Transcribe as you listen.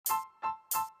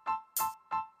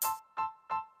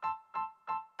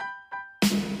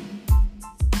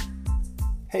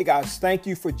Hey guys, thank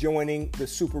you for joining the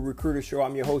Super Recruiter Show.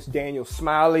 I'm your host, Daniel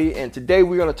Smiley, and today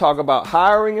we're going to talk about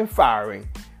hiring and firing.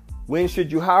 When should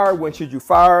you hire? When should you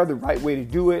fire? The right way to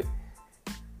do it.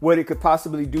 What it could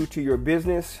possibly do to your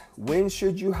business. When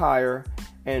should you hire?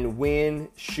 And when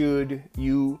should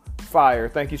you fire?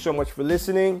 Thank you so much for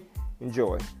listening.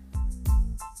 Enjoy.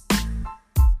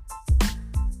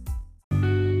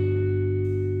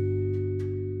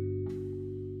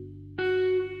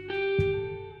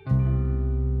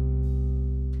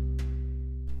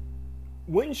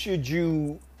 When should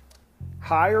you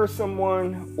hire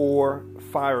someone or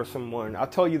fire someone? I'll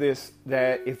tell you this,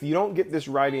 that if you don't get this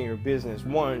right in your business,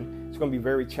 one, it's going to be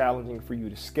very challenging for you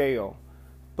to scale.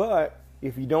 But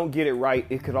if you don't get it right,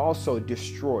 it could also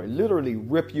destroy, literally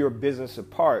rip your business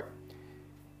apart.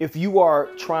 If you are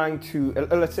trying to,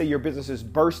 let's say your business is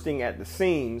bursting at the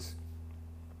seams,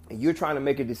 and you're trying to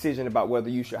make a decision about whether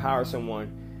you should hire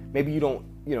someone, maybe you don't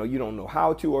know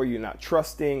how to, or you're not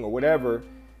trusting or whatever.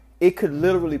 It could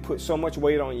literally put so much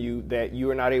weight on you that you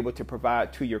are not able to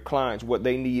provide to your clients what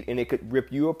they need, and it could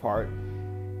rip you apart.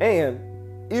 And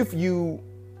if you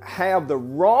have the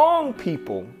wrong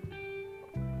people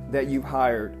that you've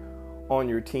hired on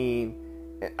your team,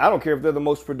 I don't care if they're the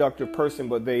most productive person,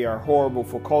 but they are horrible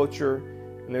for culture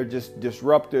and they're just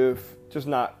disruptive, just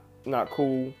not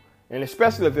cool. And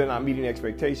especially if they're not meeting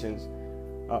expectations,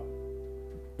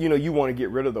 you want to get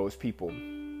rid of those people.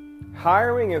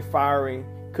 Hiring and firing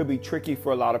could be tricky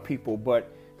for a lot of people, but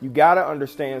you got to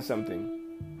understand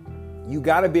something. You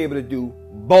got to be able to do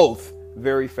both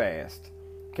very fast.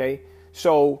 Okay.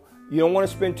 So you don't want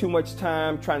to spend too much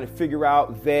time trying to figure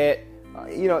out that,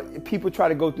 people try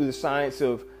to go through the science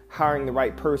of hiring the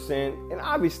right person. And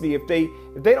obviously if they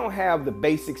don't have the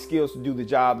basic skills to do the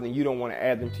job, then you don't want to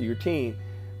add them to your team.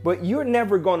 But you're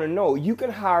never going to know. You can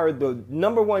hire the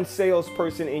number one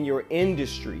salesperson in your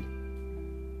industry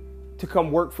to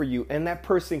come work for you, and that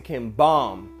person can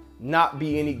bomb, not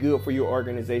be any good for your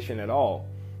organization at all.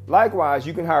 Likewise,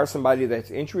 you can hire somebody that's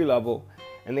entry level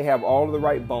and they have all of the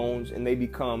right bones and they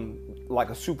become like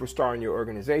a superstar in your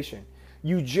organization.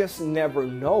 You just never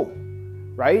know,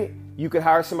 right? You could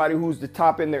hire somebody who's the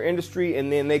top in their industry,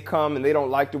 and then they come and they don't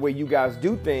like the way you guys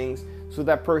do things, so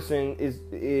that person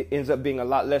ends up being a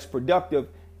lot less productive,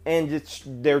 and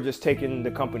they're just taking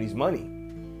the company's money.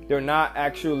 They're not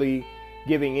actually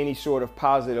giving any sort of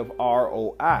positive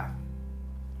ROI.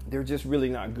 They're just really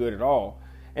not good at all.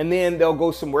 And then they'll go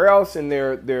somewhere else and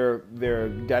they're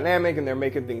dynamic and they're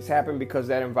making things happen because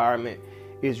that environment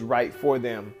is right for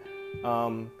them.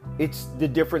 It's the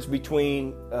difference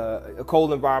between a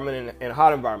cold environment and a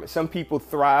hot environment. Some people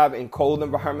thrive in cold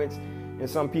environments and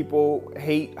some people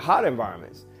hate hot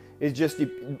environments. It's just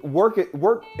the work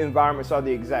environments are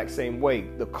the exact same way.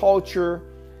 The culture,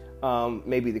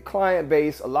 maybe the client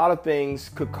base, a lot of things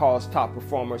could cause top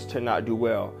performers to not do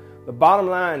well. The bottom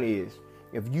line is,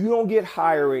 if you don't get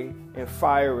hiring and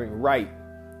firing right,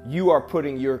 you are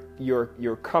putting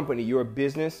your company, your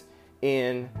business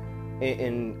in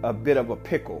a bit of a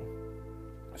pickle.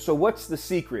 So what's the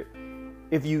secret?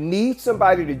 If you need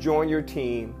somebody to join your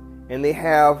team and they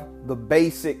have the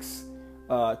basics,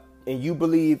 and you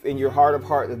believe in your heart of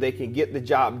heart that they can get the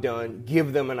job done,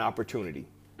 give them an opportunity.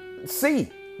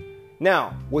 See.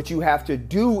 Now, what you have to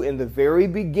do in the very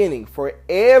beginning for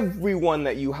everyone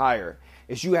that you hire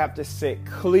is you have to set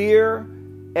clear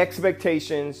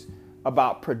expectations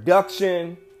about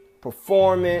production,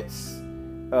 performance,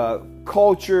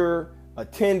 culture,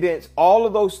 attendance. All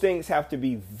of those things have to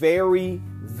be very,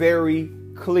 very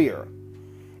clear.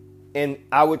 And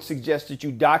I would suggest that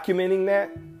you documenting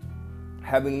that,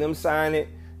 having them sign it,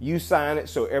 you sign it,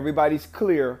 so everybody's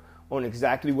clear on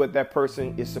exactly what that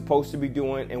person is supposed to be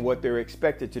doing and what they're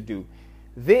expected to do.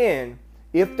 Then,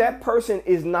 if that person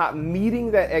is not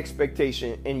meeting that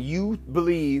expectation and you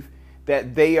believe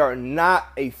that they are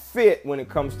not a fit when it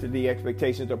comes to the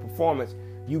expectations of performance,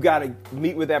 you got to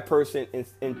meet with that person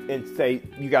and say,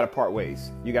 you got to part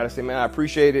ways. You got to say, man, I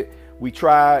appreciate it. We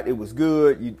tried. It was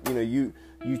good.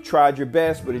 You tried your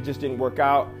best, but it just didn't work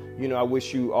out. I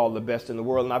wish you all the best in the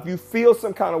world. Now, if you feel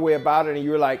some kind of way about it and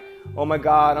you're like, oh my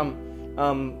God,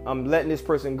 I'm letting this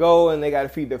person go and they got to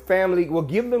feed their family, well,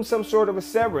 give them some sort of a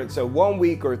severance, a 1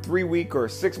 week or 3 week or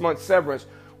 6 month severance,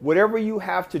 whatever you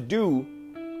have to do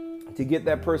to get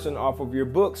that person off of your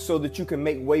books so that you can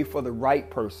make way for the right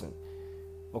person.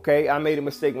 Okay, I made a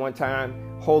mistake one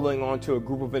time holding on to a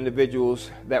group of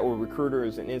individuals that were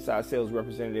recruiters and inside sales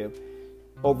representative.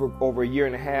 Over a year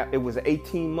and a half, it was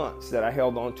 18 months that I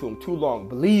held on to them too long,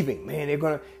 believing, man,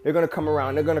 they're gonna come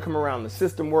around. They're gonna come around. The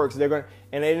system works. And it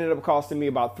ended up costing me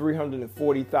about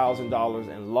 $340,000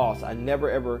 in loss. I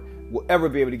never ever will ever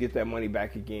be able to get that money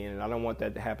back again. And I don't want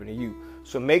that to happen to you.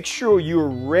 So make sure you're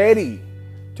ready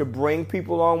to bring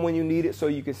people on when you need it so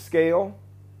you can scale.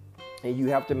 And you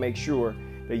have to make sure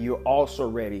that you're also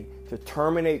ready to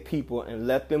terminate people and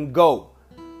let them go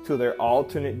to their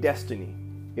alternate destiny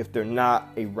if they're not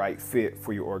a right fit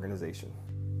for your organization.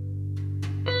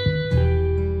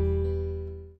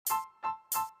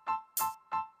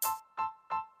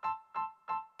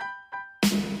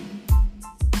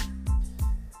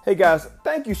 Hey guys,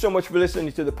 thank you so much for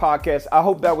listening to the podcast. I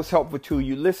hope that was helpful to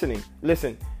you.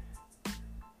 Listen,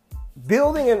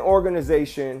 building an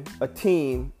organization, a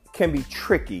team, can be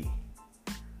tricky.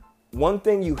 One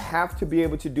thing you have to be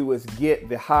able to do is get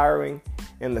the hiring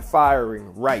and the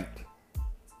firing right.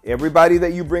 Everybody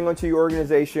that you bring onto your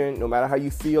organization, no matter how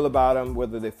you feel about them,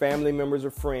 whether they're family members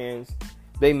or friends,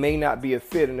 they may not be a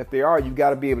fit. And if they are, you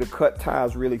got to be able to cut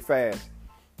ties really fast.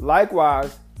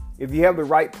 Likewise, if you have the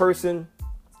right person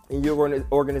in your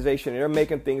organization and they're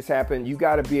making things happen, you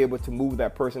got to be able to move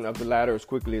that person up the ladder as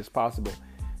quickly as possible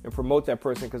and promote that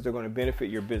person because they're going to benefit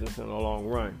your business in the long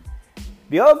run.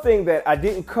 The other thing that I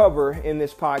didn't cover in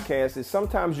this podcast is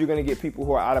sometimes you're going to get people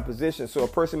who are out of position. So a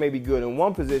person may be good in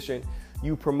one position,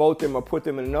 you promote them or put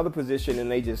them in another position and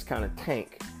they just kind of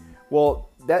tank. Well,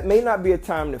 that may not be a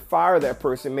time to fire that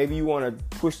person. Maybe you want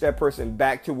to push that person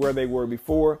back to where they were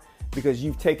before because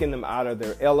you've taken them out of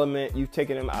their element. You've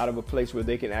taken them out of a place where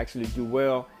they can actually do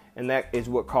well. And that is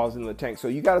what caused them to tank. So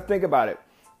you got to think about it.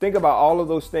 Think about all of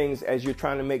those things as you're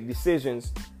trying to make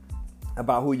decisions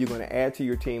about who you're going to add to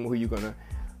your team, who you're going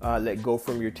to let go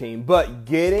from your team. But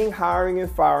getting hiring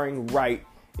and firing right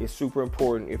is super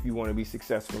important if you want to be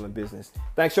successful in business.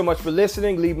 Thanks so much for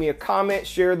listening. Leave me a comment.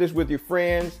 Share this with your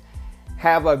friends.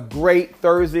 Have a great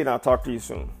Thursday, and I'll talk to you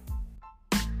soon.